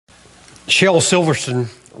Shel Silverstein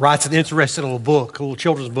writes an interesting little book, a little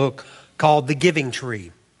children's book called The Giving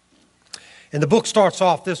Tree. And the book starts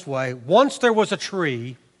off this way: once there was a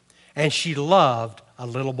tree, and she loved a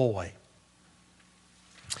little boy.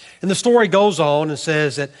 And the story goes on and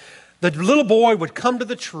says that the little boy would come to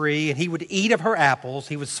the tree and he would eat of her apples,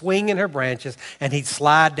 he would swing in her branches, and he'd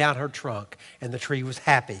slide down her trunk. And the tree was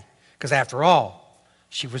happy because, after all,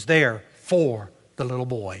 she was there for the little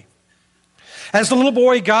boy. As the little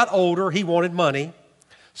boy got older, he wanted money.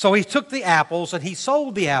 So he took the apples and he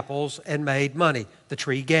sold the apples and made money. The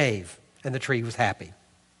tree gave, and the tree was happy.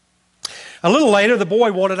 A little later, the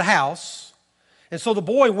boy wanted a house. And so the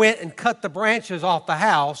boy went and cut the branches off the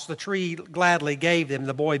house. The tree gladly gave them.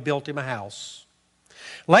 The boy built him a house.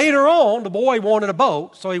 Later on, the boy wanted a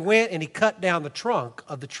boat. So he went and he cut down the trunk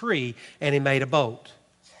of the tree and he made a boat.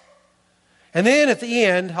 And then at the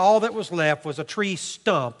end, all that was left was a tree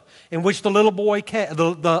stump in which the little boy,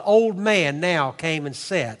 the old man now came and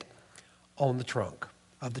sat on the trunk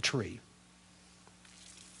of the tree.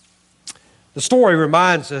 The story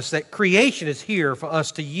reminds us that creation is here for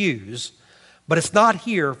us to use, but it's not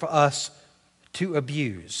here for us to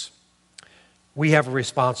abuse. We have a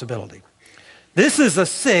responsibility. This is the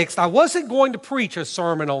sixth. I wasn't going to preach a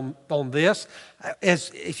sermon on this.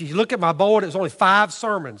 If you look at my board, it was only 5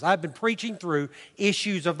 sermons. I've been preaching through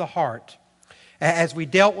issues of the heart. As we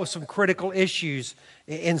dealt with some critical issues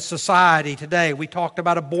in society today, we talked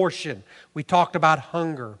about abortion. We talked about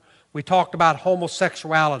hunger. We talked about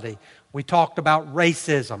homosexuality. We talked about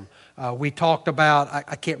racism. We talked about,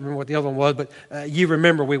 I can't remember what the other one was, but you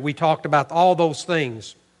remember we talked about all those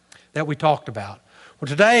things that we talked about. Well,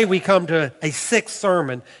 today we come to a 6th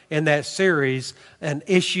sermon in that series, and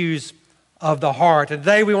issues of the heart. And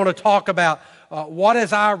today we want to talk about what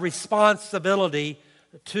is our responsibility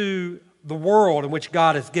to the world in which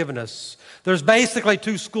God has given us. There's basically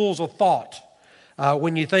 2 schools of thought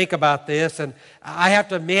when you think about this, and I have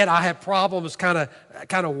to admit I have problems kind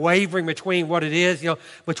of wavering between what it is,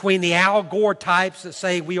 between the Al Gore types that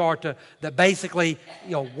say we are that basically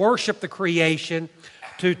worship the creation,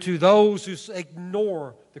 to those who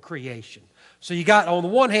ignore the creation. So you got, on the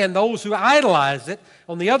one hand, those who idolize it.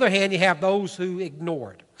 On the other hand, you have those who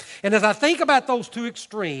ignore it. And as I think about those 2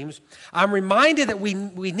 extremes, I'm reminded that we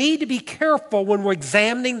need to be careful when we're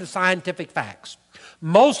examining the scientific facts.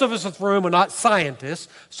 Most of us in this room are not scientists,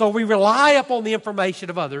 so we rely upon the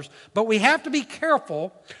information of others, but we have to be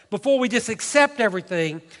careful before we just accept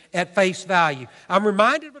everything at face value. I'm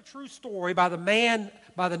reminded of a true story by the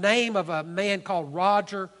name of a man called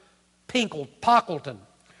Roger Pockleton.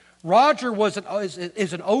 Roger is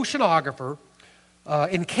an oceanographer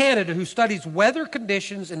in Canada who studies weather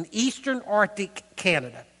conditions in eastern Arctic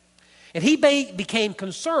Canada. And he became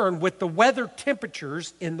concerned with the weather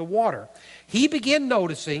temperatures in the water. He began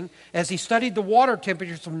noticing, as he studied the water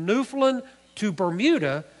temperatures from Newfoundland to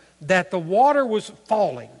Bermuda, that the water was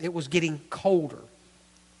falling. It was getting colder.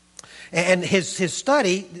 And his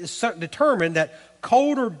study determined that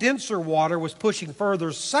colder, denser water was pushing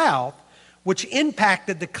further south, which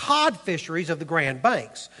impacted the cod fisheries of the Grand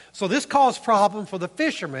Banks. So this caused problems for the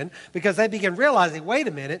fishermen because they began realizing, wait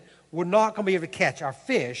a minute, we're not going to be able to catch our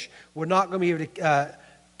fish. We're not going to be able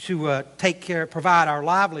to provide our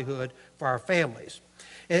livelihood for our families.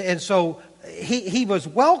 And so he was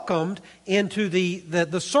welcomed into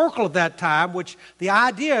the circle at that time, which the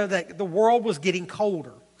idea that the world was getting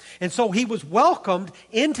colder. And so he was welcomed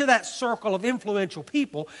into that circle of influential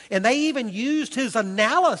people, and they even used his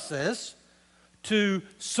analysis to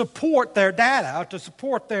support their data, to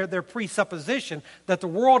support their presupposition that the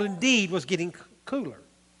world indeed was getting cooler.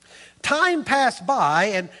 Time passed by,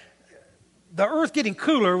 and the earth getting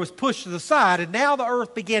cooler was pushed to the side, and now the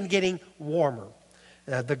earth began getting warmer.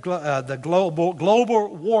 The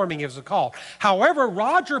global warming is called. However,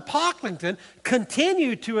 Roger Pocklington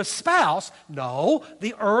continued to espouse, no,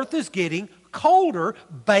 the earth is getting colder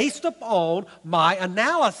based upon my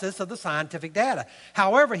analysis of the scientific data.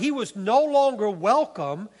 However, he was no longer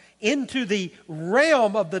welcome into the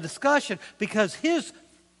realm of the discussion because his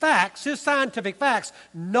scientific facts,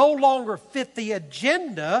 no longer fit the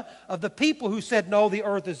agenda of the people who said, no, the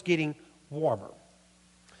earth is getting warmer.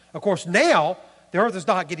 Of course, now the earth is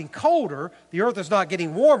not getting colder, the earth is not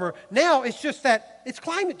getting warmer. Now it's just that it's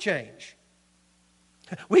climate change.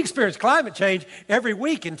 We experience climate change every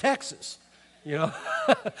week in Texas. We know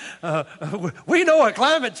what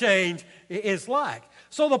climate change is like.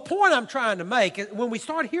 So the point I'm trying to make is when we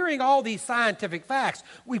start hearing all these scientific facts,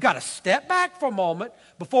 we've got to step back for a moment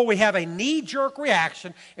before we have a knee-jerk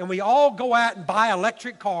reaction and we all go out and buy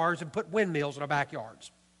electric cars and put windmills in our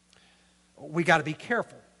backyards. We got to be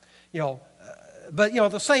careful. But,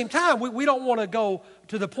 at the same time, we don't want to go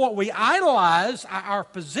to the point we idolize our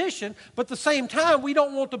position, but at the same time, we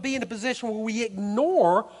don't want to be in a position where we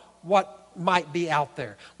ignore what might be out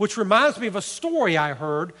there. Which reminds me of a story I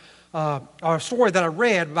heard, or a story that I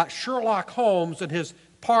read about Sherlock Holmes and his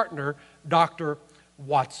partner, Dr.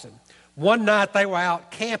 Watson. One night they were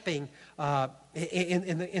out camping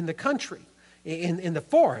in the country, in the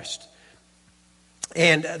forest,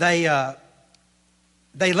 and they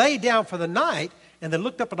laid down for the night, and they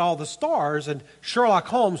looked up at all the stars, and Sherlock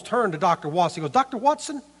Holmes turned to Dr. Watson. He goes, "Dr.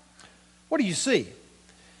 Watson, what do you see?"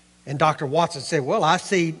 And Dr. Watson said, "Well, I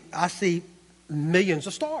see millions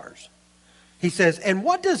of stars." He says, "And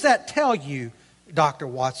what does that tell you, Dr.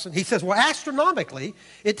 Watson?" He says, "Well, astronomically,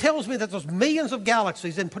 it tells me that there's millions of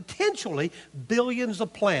galaxies and potentially billions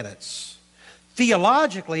of planets.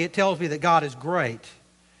 Theologically, it tells me that God is great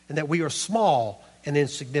and that we are small and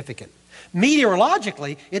insignificant.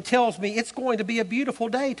 Meteorologically, it tells me it's going to be a beautiful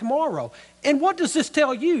day tomorrow. And what does this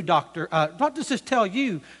tell you, what does this tell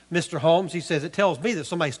you, Mr. Holmes?" He says, "It tells me that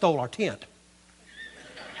somebody stole our tent."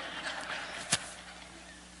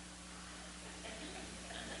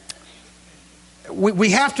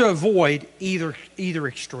 We have to avoid either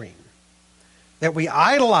extreme. That we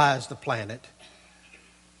idolize the planet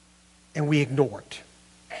and we ignore it.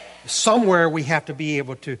 Somewhere we have to be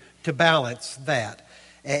able to balance that.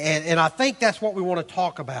 And I think that's what we want to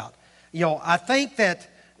talk about. I think that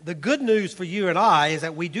the good news for you and I is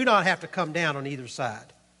that we do not have to come down on either side.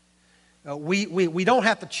 We don't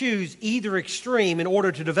have to choose either extreme in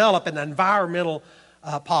order to develop an environmental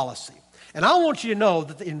policy. And I want you to know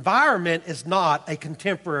that the environment is not a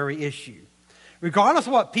contemporary issue. Regardless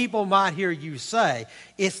of what people might hear you say,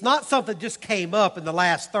 it's not something that just came up in the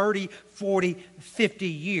last 30, 40, 50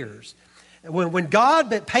 years. When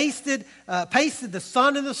God pasted the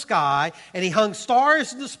sun in the sky, and he hung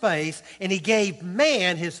stars into space, and he gave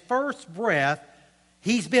man his first breath,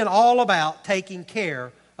 he's been all about taking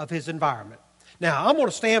care of his environment. Now, I'm going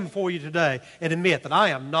to stand before you today and admit that I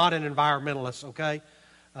am not an environmentalist, okay?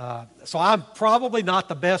 So I'm probably not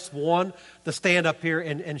the best one to stand up here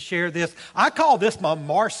and share this. I call this my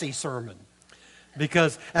Marcy sermon.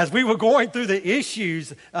 Because as we were going through the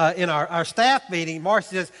issues in our staff meeting,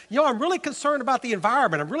 Marcy says, I'm really concerned about the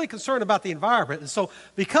environment. I'm really concerned about the environment. And so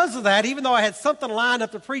because of that, even though I had something lined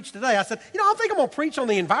up to preach today, I said, I think I'm going to preach on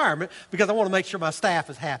the environment because I want to make sure my staff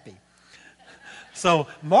is happy. So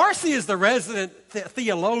Marcy is the resident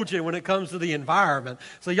theologian when it comes to the environment.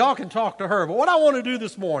 So y'all can talk to her. But what I want to do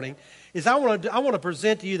this morning is I want to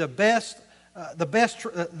present to you the best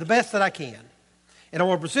that I can. And I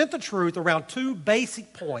want to present the truth around two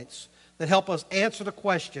basic points that help us answer the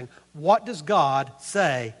question, what does God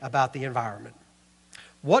say about the environment?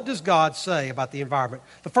 What does God say about the environment?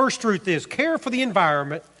 The first truth is care for the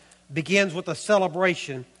environment begins with a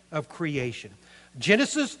celebration of creation.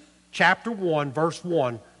 Genesis chapter 1, verse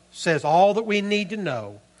 1 says all that we need to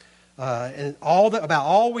know and about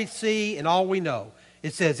all we see and all we know.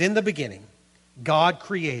 It says, in the beginning, God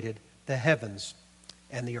created the heavens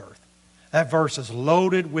and the earth. That verse is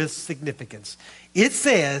loaded with significance. It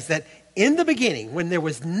says that in the beginning, when there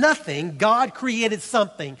was nothing, God created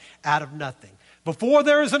something out of nothing. Before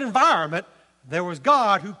there was an environment, there was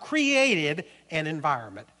God who created an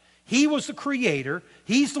environment. He was the creator.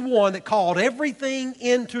 He's the one that called everything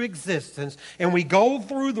into existence. And we go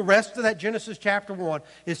through the rest of that Genesis chapter 1.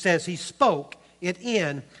 It says he spoke it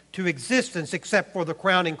into existence except for the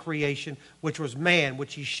crowning creation, which was man,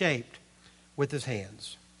 which he shaped with his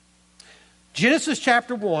hands. Genesis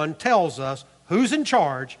chapter 1 tells us who's in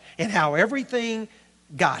charge and how everything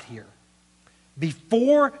got here.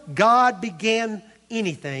 Before God began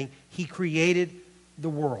anything, he created the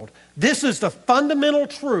world. This is the fundamental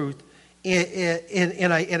truth, and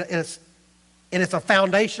it's a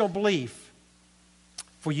foundational belief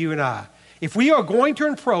for you and I. If we are going to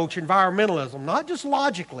approach environmentalism, not just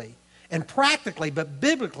logically and practically, but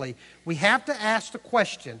biblically, we have to ask the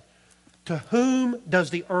question, to whom does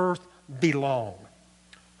the earth belong?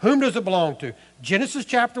 Whom does it belong to? Genesis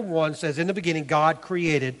chapter 1 says, in the beginning, God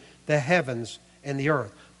created the heavens and the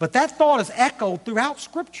earth. But that thought is echoed throughout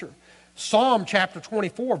Scripture. Psalm chapter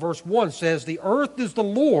 24, verse 1 says, the earth is the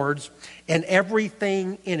Lord's and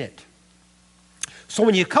everything in it. So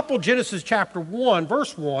when you couple Genesis chapter 1,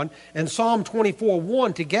 verse 1, and Psalm 24,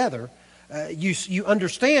 1 together, you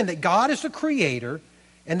understand that God is the creator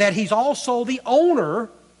and that he's also the owner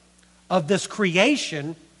of this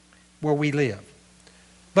creation where we live.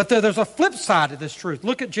 But there's a flip side to this truth.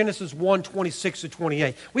 Look at Genesis 1, 26 to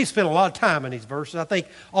 28. We spent a lot of time in these verses. I think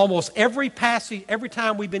almost every passage, every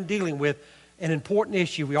time we've been dealing with an important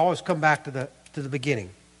issue, we always come back to the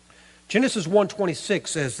beginning. Genesis 1:26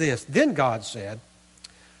 says this, "Then God said,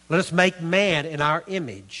 let us make man in our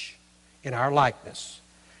image, in our likeness,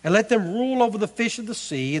 and let them rule over the fish of the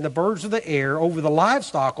sea and the birds of the air, over the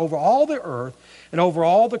livestock, over all the earth, and over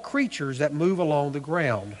all the creatures that move along the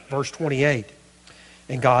ground." Verse 28,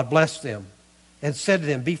 "And God blessed them and said to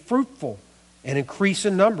them, be fruitful and increase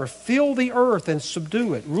in number, fill the earth and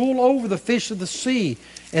subdue it, rule over the fish of the sea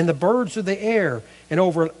and the birds of the air, and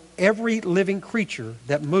over every living creature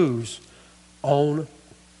that moves on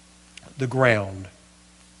the ground."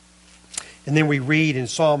 And then we read in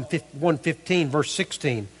Psalm 115, verse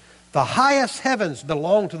 16, "The highest heavens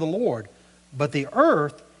belong to the Lord, but the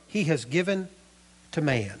earth he has given to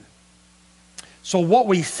man." So what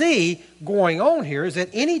we see going on here is that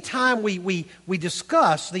any time we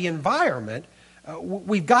discuss the environment,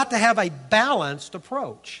 we've got to have a balanced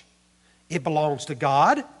approach. It belongs to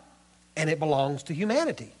God, and it belongs to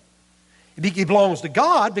humanity. It belongs to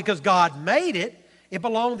God because God made it. It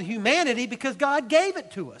belongs to humanity because God gave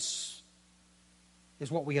it to us, is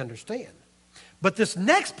what we understand. But this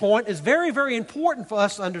next point is very, very important for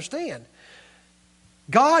us to understand.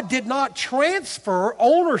 God did not transfer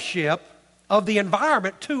ownership of the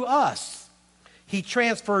environment to us. He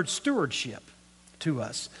transferred stewardship to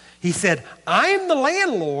us. He said, I'm the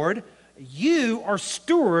landlord, you are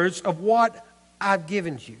stewards of what I've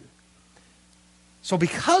given you. So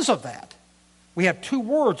because of that, we have two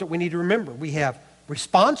words that we need to remember. We have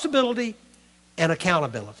responsibility and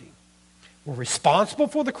accountability. We're responsible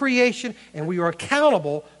for the creation, and we are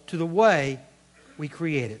accountable to the way we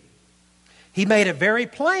create it. He made it very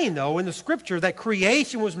plain, though, in the Scripture that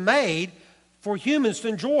creation was made for humans to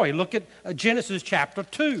enjoy. Look at Genesis chapter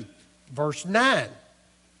 2, verse 9.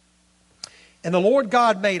 "And the Lord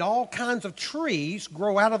God made all kinds of trees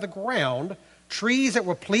grow out of the ground, trees that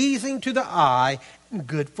were pleasing to the eye and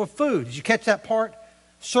good for food." Did you catch that part?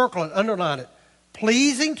 Circle it, underline it.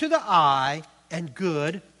 Pleasing to the eye and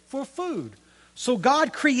good for food. So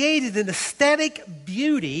God created an aesthetic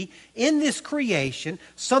beauty in this creation,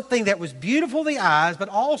 something that was beautiful to the eyes, but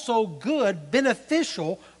also good,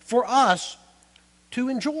 beneficial for us to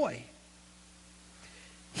enjoy.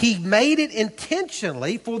 He made it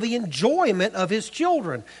intentionally for the enjoyment of his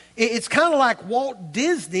children. It's kind of like Walt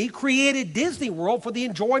Disney created Disney World for the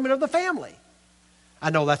enjoyment of the family. I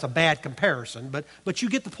know that's a bad comparison, but you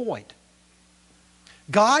get the point.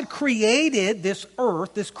 God created this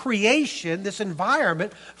earth, this creation, this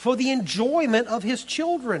environment for the enjoyment of his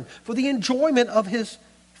children, for the enjoyment of his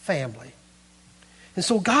family. And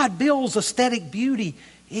so God builds aesthetic beauty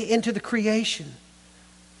into the creation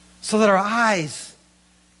so that our eyes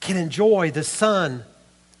can enjoy the sun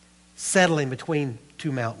settling between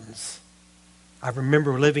two mountains. I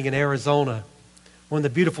remember living in Arizona, one of the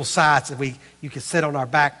beautiful sights that you could sit on our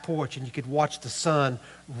back porch and you could watch the sun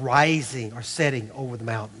rising or setting over the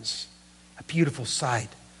mountains. A beautiful sight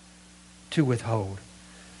to withhold.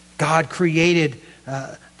 God created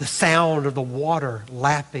the sound of the water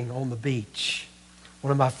lapping on the beach. One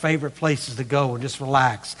of my favorite places to go and just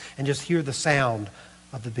relax and just hear the sound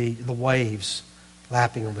of the waves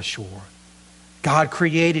lapping on the shore. God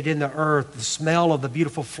created in the earth the smell of the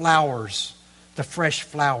beautiful flowers, the fresh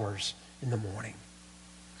flowers in the morning.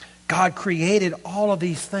 God created all of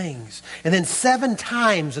these things. And then 7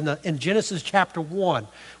 times in Genesis chapter 1,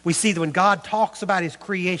 we see that when God talks about his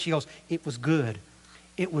creation, he goes, it was good,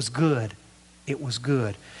 it was good, it was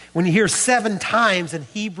good. When you hear 7 times in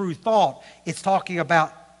Hebrew thought, it's talking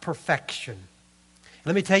about perfection.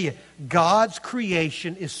 Let me tell you, God's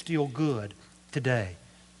creation is still good today.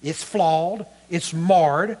 It's flawed, it's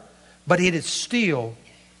marred, but it is still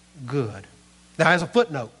good. Now, as a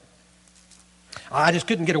footnote, I just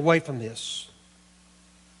couldn't get away from this.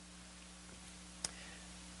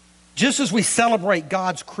 Just as we celebrate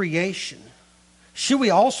God's creation, should we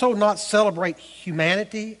also not celebrate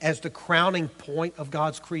humanity as the crowning point of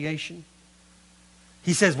God's creation?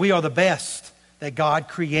 He says we are the best that God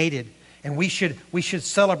created, and we should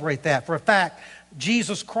celebrate that. For a fact,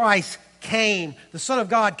 Jesus Christ came, the Son of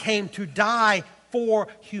God came to die for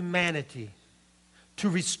humanity, to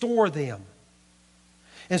restore them.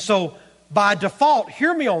 And so, by default,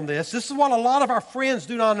 hear me on this. This is what a lot of our friends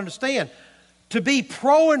do not understand. To be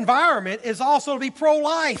pro-environment is also to be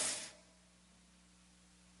pro-life.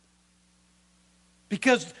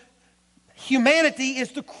 Because humanity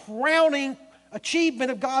is the crowning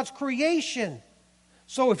achievement of God's creation.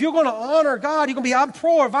 So if you're going to honor God, you're going to be, I'm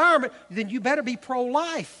pro-environment, then you better be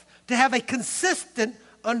pro-life. To have a consistent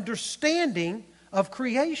understanding of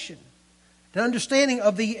creation. An understanding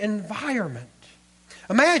of the environment.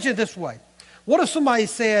 Imagine it this way. What if somebody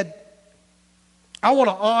said, I want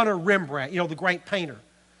to honor Rembrandt, the great painter.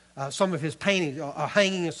 Some of his paintings are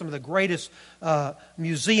hanging in some of the greatest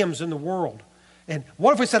museums in the world. And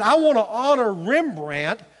what if we said, I want to honor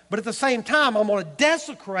Rembrandt, but at the same time, I'm going to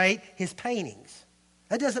desecrate his paintings?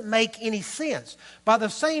 That doesn't make any sense. By the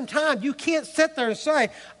same time, you can't sit there and say,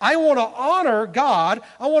 I want to honor God,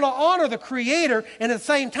 I want to honor the Creator, and at the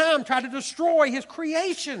same time try to destroy his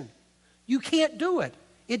creation. You can't do it.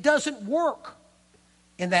 It doesn't work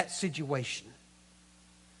in that situation.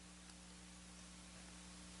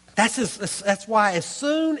 That's why as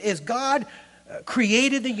soon as God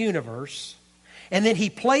created the universe, and then he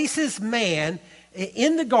places man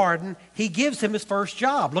in the garden, he gives him his first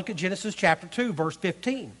job. Look at Genesis chapter 2, verse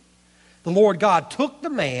 15. The Lord God took the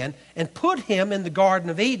man and put him in the Garden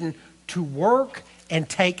of Eden to work and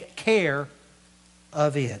take care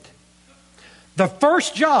of it. The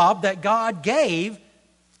first job that God gave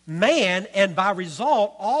man, and by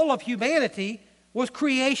result all of humanity, was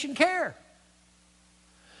creation care.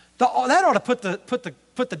 That ought to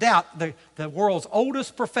put to doubt the world's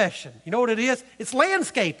oldest profession. You know what it is? It's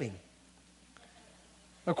landscaping.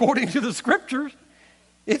 According to the Scriptures,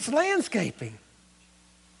 it's landscaping.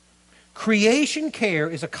 Creation care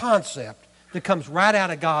is a concept that comes right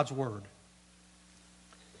out of God's Word.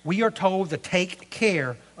 We are told to take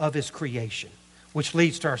care of his creation, which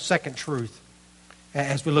leads to our second truth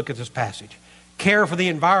as we look at this passage. Care for the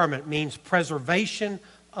environment means preservation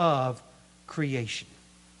of creation.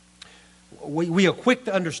 We are quick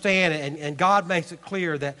to understand, and God makes it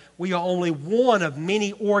clear that we are only one of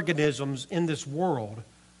many organisms in this world.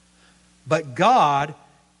 But God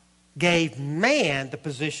gave man the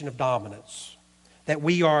position of dominance, that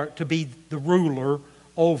we are to be the ruler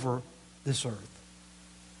over this earth.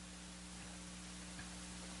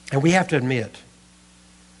 And we have to admit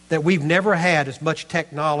that we've never had as much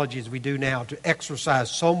technology as we do now to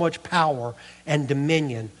exercise so much power and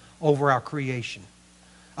dominion over our creation.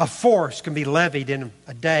 A force can be levied in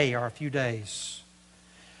a day or a few days.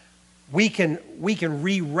 We can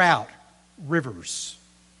reroute rivers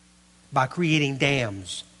by creating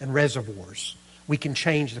dams and reservoirs. We can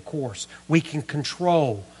change the course. We can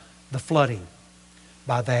control the flooding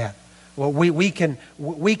by that. Well, we can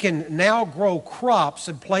now grow crops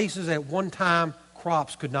in places at one time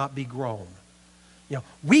crops could not be grown. You know,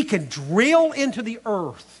 we can drill into the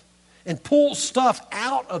earth and pull stuff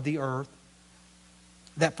out of the earth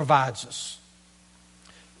that provides us.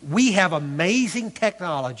 We have amazing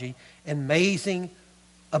technology and amazing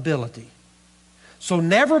ability. So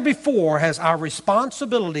never before has our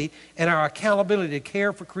responsibility and our accountability to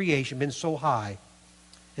care for creation been so high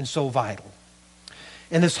and so vital.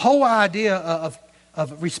 And this whole idea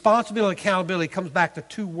of responsibility and accountability comes back to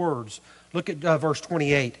two words. Look at verse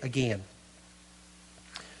 28 again.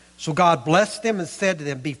 So God blessed them and said to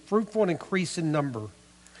them, be fruitful and increase in number.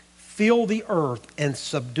 Fill the earth and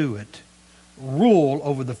subdue it. Rule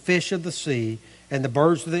over the fish of the sea and the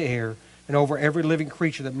birds of the air, and over every living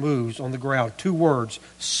creature that moves on the ground. Two words,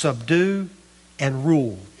 subdue and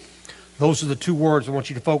rule. Those are the two words I want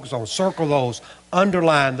you to focus on. Circle those,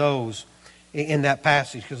 underline those in that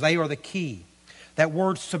passage, because they are the key. That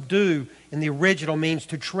word subdue in the original means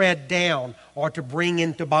to tread down or to bring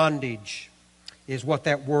into bondage, is what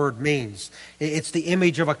that word means. It's the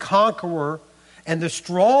image of a conqueror, and the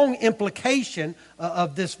strong implication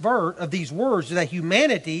of these words is that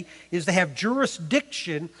humanity is to have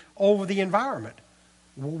jurisdiction over the environment.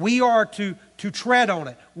 We are to tread on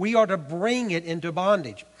it. We are to bring it into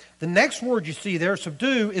bondage. The next word you see there,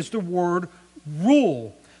 subdue, is the word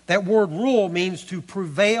rule. That word rule means to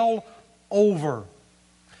prevail over.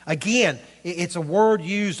 Again, it's a word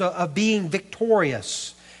used of being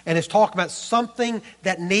victorious. And it's talking about something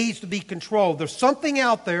that needs to be controlled. There's something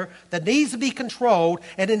out there that needs to be controlled,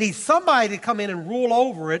 and it needs somebody to come in and rule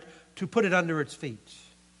over it to put it under its feet.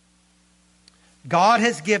 God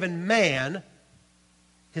has given man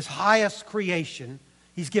his highest creation.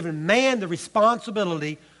 He's given man the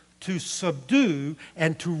responsibility to subdue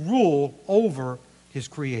and to rule over his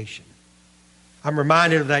creation. I'm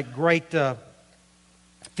reminded of that great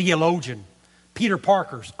theologian, Peter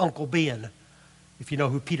Parker's Uncle Ben. If you know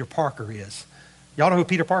who Peter Parker is. Y'all know who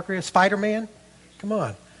Peter Parker is? Spider-Man? Come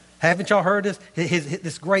on. Haven't y'all heard this?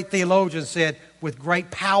 This great theologian said, with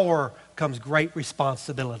great power comes great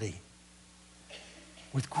responsibility.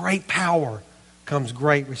 With great power comes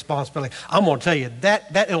great responsibility. I'm going to tell you,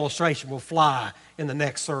 that illustration will fly in the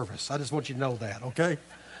next service. I just want you to know that, okay?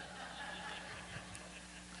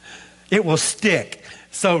 It will stick,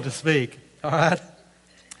 so to speak, all right?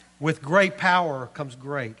 With great power comes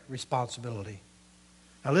great responsibility.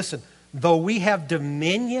 Now listen, though we have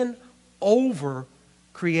dominion over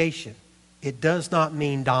creation, it does not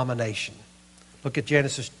mean domination. Look at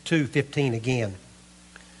Genesis 2:15 again.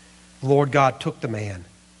 The Lord God took the man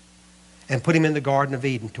and put him in the Garden of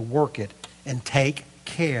Eden to work it and take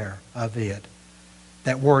care of it.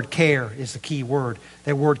 That word care is the key word.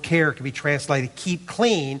 That word care can be translated keep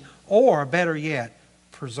clean, or better yet,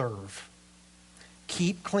 preserve.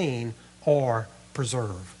 Keep clean or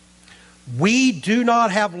preserve. We do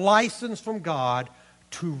not have license from God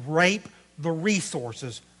to rape the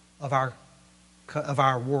resources of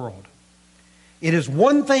our world. It is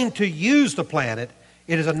one thing to use the planet.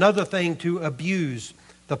 It is another thing to abuse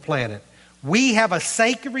the planet. We have a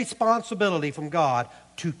sacred responsibility from God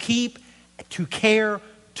to keep, to care,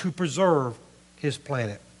 to preserve His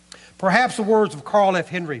planet. Perhaps the words of Carl F.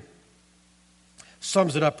 Henry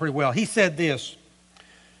sums it up pretty well. He said this: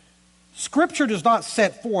 Scripture does not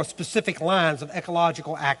set forth specific lines of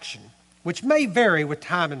ecological action, which may vary with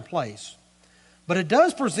time and place, but it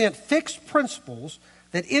does present fixed principles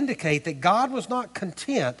that indicate that God was not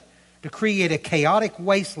content to create a chaotic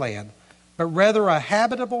wasteland, but rather a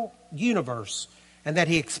habitable universe, and that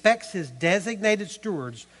He expects His designated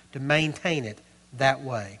stewards to maintain it that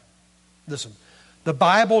way. Listen, the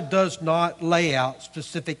Bible does not lay out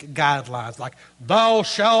specific guidelines like, thou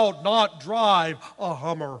shalt not drive a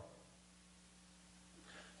Hummer.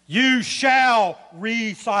 You shall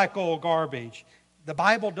recycle garbage. The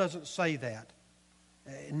Bible doesn't say that.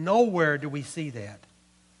 Nowhere do we see that.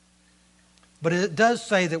 But it does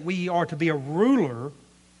say that we are to be a ruler,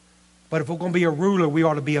 but if we're going to be a ruler, we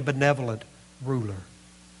ought to be a benevolent ruler.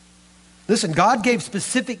 Listen, God gave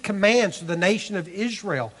specific commands to the nation of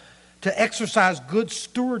Israel to exercise good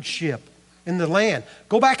stewardship in the land.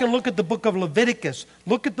 Go back and look at the book of Leviticus.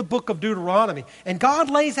 Look at the book of Deuteronomy. And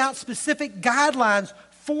God lays out specific guidelines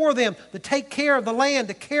for them to take care of the land,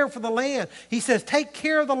 to care for the land. He says, take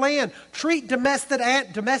care of the land. Treat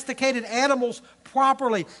domesticated animals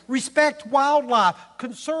properly. Respect wildlife.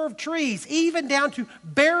 Conserve trees, even down to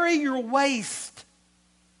bury your waste.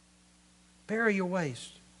 Bury your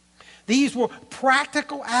waste. These were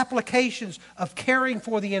practical applications of caring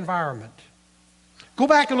for the environment. Go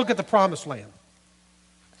back and look at the Promised Land.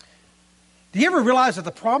 Do you ever realize that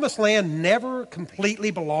the Promised Land never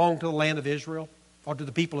completely belonged to the land of Israel or to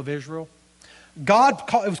the people of Israel? It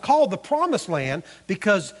was called the Promised Land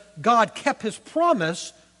because God kept His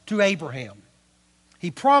promise to Abraham.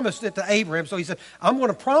 He promised it to Abraham. So He said, I'm going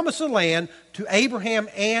to promise the land to Abraham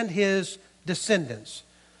and his descendants.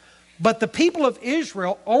 But the people of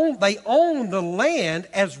Israel, owned the land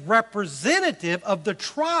as representative of the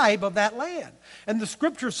tribe of that land. And the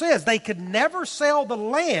Scripture says they could never sell the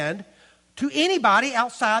land to anybody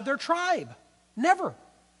outside their tribe. Never.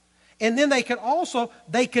 And then they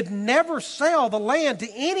could never sell the land to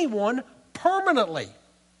anyone permanently.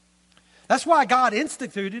 That's why God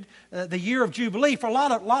instituted the year of Jubilee for a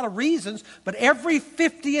lot of reasons. But every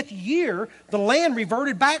 50th year, the land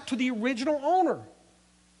reverted back to the original owner.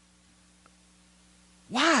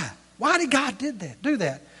 Why? Why did God do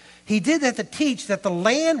that? He did that to teach that the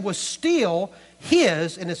land was still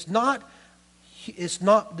His, and does not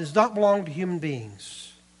belong to human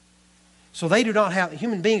beings. So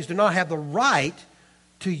human beings do not have the right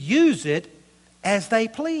to use it as they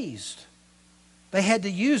pleased. They had to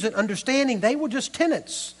use it understanding they were just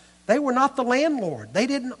tenants. They were not the landlord. They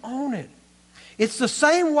didn't own it. It's the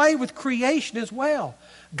same way with creation as well.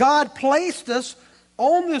 God placed us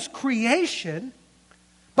on this creation,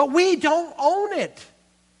 but we don't own it.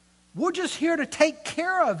 We're just here to take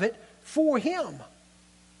care of it for Him.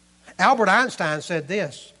 Albert Einstein said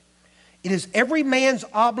this: it is every man's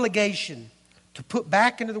obligation to put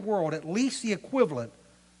back into the world at least the equivalent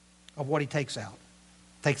of what he takes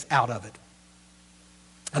out of it.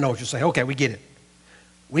 I know what you're saying. Okay, we get it.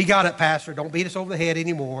 We got it, Pastor. Don't beat us over the head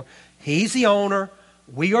anymore. He's the owner.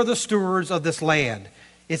 We are the stewards of this land.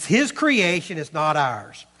 It's His creation. It's not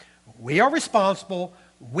ours. We are responsible.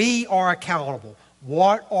 We are accountable.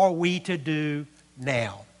 What are we to do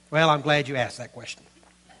now? Well, I'm glad you asked that question.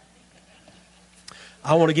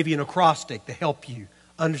 I want to give you an acrostic to help you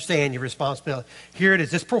understand your responsibility. Here it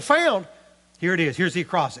is. It's profound. Here it is. Here's the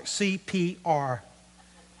acrostic. CPR.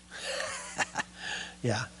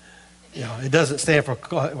 Yeah. It doesn't stand for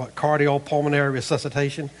cardiopulmonary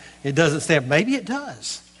resuscitation. It doesn't stand. Maybe it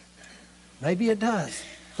does. Maybe it does.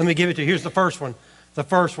 Let me give it to you. Here's the first one. The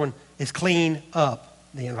first one is clean up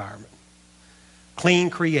the environment. Clean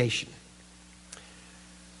creation.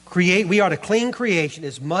 We are to clean creation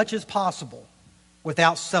as much as possible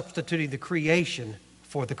without substituting the creation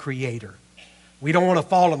for the Creator. We don't want to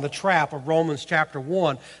fall in the trap of Romans chapter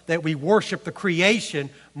 1 that we worship the creation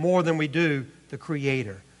more than we do the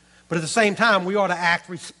Creator. But at the same time, we ought to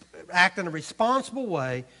act in a responsible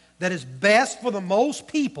way that is best for the most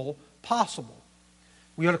people possible.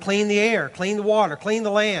 We ought to clean the air, clean the water, clean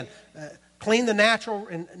the land, clean the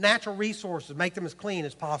natural resources, make them as clean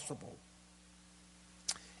as possible.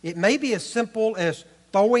 It may be as simple as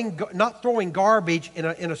not throwing garbage in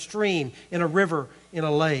a stream, in a river, in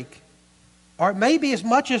a lake. Or it may be as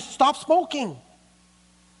much as stop smoking,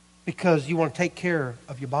 because you want to take care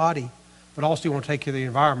of your body, but also you want to take care of the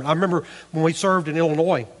environment. I remember when we served in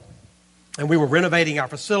Illinois and we were renovating our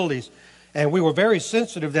facilities, and we were very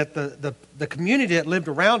sensitive that the community that lived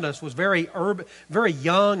around us was very urban, very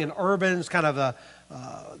young and urban. It's kind of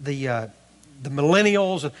the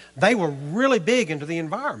millennials, and they were really big into the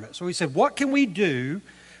environment. So we said, what can we do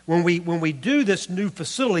when we do this new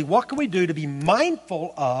facility? What can we do to be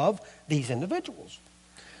mindful of these individuals?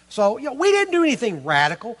 So, we didn't do anything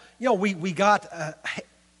radical. We got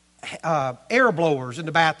air blowers in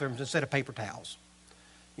the bathrooms instead of paper towels.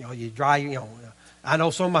 You dry, I know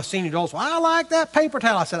some of my senior adults, well, I like that paper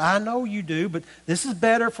towel. I said, I know you do, but this is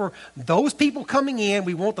better for those people coming in.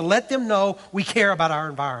 We want to let them know we care about our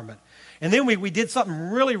environment. And then we did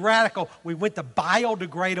something really radical. We went to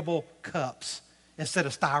biodegradable cups instead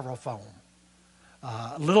of styrofoam.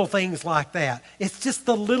 Little things like that. It's just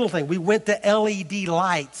the little thing. We went to LED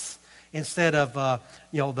lights instead of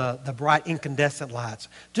the bright incandescent lights.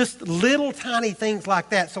 Just little tiny things like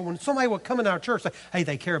that. So when somebody would come in our church, say, hey,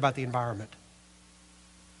 they care about the environment.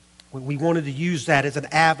 We wanted to use that as an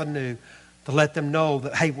avenue to let them know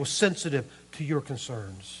that, hey, we're sensitive to your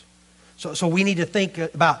concerns. So we need to think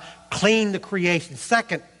about clean the creation.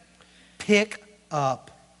 Second, pick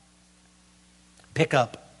up. Pick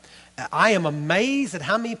up. I am amazed at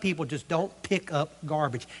how many people just don't pick up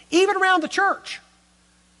garbage, even around the church.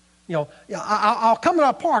 I'll come to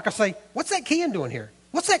our park, I say, what's that can doing here?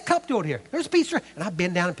 What's that cup doing here? There's a piece of, and I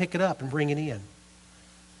bend down and pick it up and bring it in.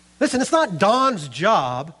 Listen, it's not Don's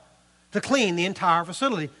job to clean the entire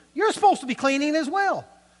facility. You're supposed to be cleaning it as well.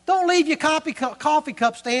 Don't leave your coffee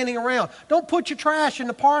cup standing around. Don't put your trash in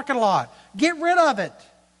the parking lot. Get rid of it.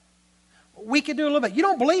 We can do a little bit. You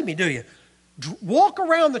don't believe me, do you? Walk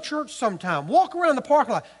around the church sometime. Walk around the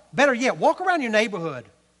parking lot. Better yet, walk around your neighborhood.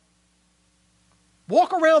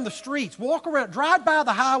 Walk around the streets. Drive by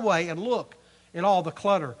the highway and look at all the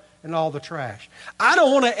clutter and all the trash. I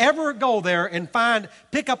don't want to ever go there and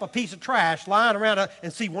pick up a piece of trash lying around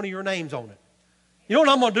and see one of your names on it. You know what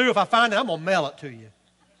I'm going to do if I find it? I'm going to mail it to you.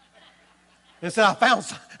 And say, I'm going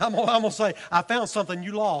to say, I found something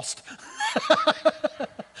you lost.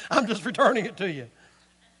 I'm just returning it to you.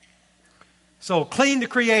 So clean the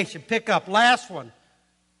creation, pick up. Last one,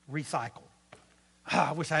 recycle.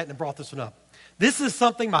 I wish I hadn't brought this one up. This is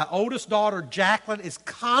something my oldest daughter, Jacqueline, is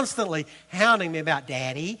constantly hounding me about.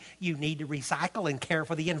 Daddy, you need to recycle and care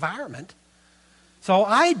for the environment. So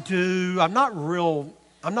I do. I'm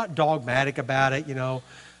not dogmatic about it,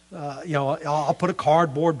 I'll put a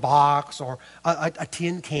cardboard box or a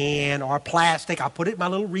tin can or a plastic. I'll put it in my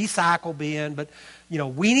little recycle bin. But,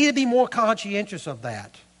 we need to be more conscientious of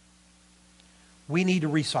that. We need to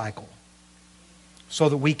recycle so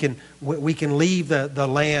that we can leave the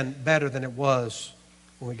land better than it was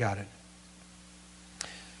when we got it.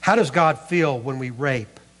 How does God feel when we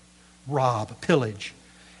rape, rob, pillage,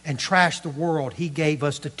 and trash the world He gave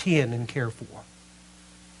us to tend and care for?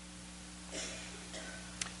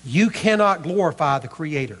 You cannot glorify the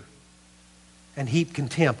Creator and heap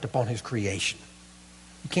contempt upon His creation.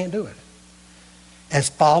 You can't do it. As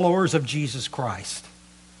followers of Jesus Christ,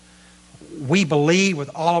 we believe with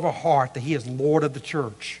all of our heart that He is Lord of the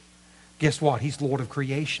church. Guess what? He's Lord of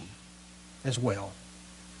creation as well.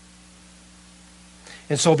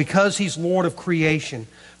 And so because He's Lord of creation,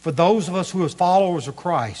 for those of us who are followers of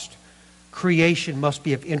Christ, creation must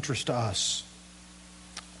be of interest to us.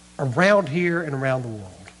 Around here and around the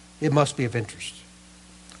world. It must be of interest.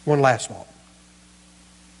 One last thought.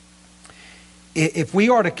 If we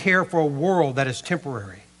are to care for a world that is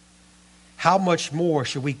temporary, how much more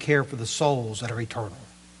should we care for the souls that are eternal?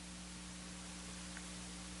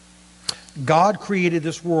 God created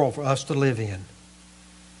this world for us to live in.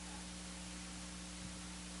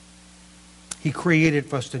 He created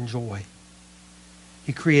for us to enjoy.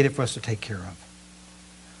 He created for us to take care of.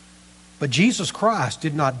 But Jesus Christ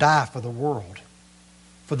did not die for the world,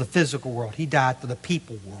 for the physical world. He died for the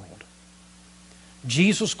people world.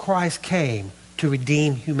 Jesus Christ came to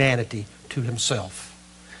redeem humanity to Himself.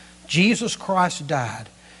 Jesus Christ died.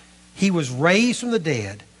 He was raised from the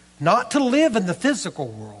dead, not to live in the physical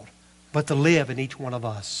world, but to live in each one of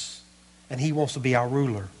us. And He wants to be our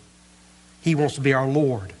ruler. He wants to be our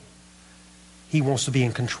Lord. He wants to be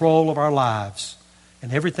in control of our lives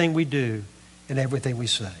and everything we do and everything we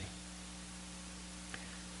say.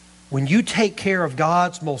 When you take care of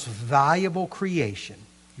God's most valuable creation,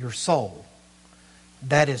 your soul,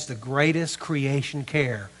 that is the greatest creation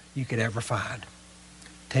care you could ever find.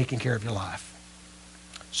 Taking care of your life.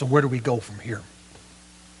 So where do we go from here?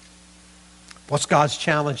 What's God's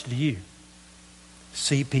challenge to you?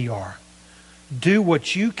 CPR. Do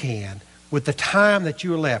what you can with the time that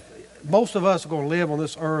you're left. Most of us are going to live on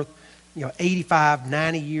this earth, 85,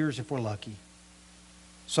 90 years if we're lucky.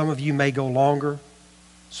 Some of you may go longer.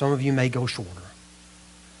 Some of you may go shorter.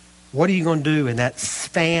 What are you going to do in that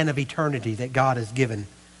span of eternity that God has given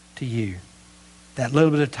to you? That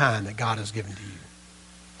little bit of time that God has given to you.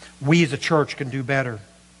 We as a church can do better.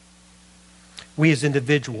 We as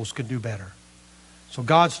individuals can do better. So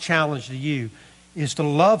God's challenge to you is to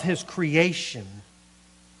love His creation,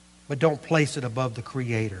 but don't place it above the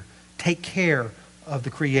Creator. Take care of the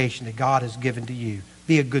creation that God has given to you.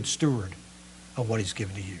 Be a good steward of what He's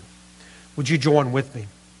given to you. Would you join with me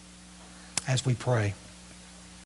as we pray?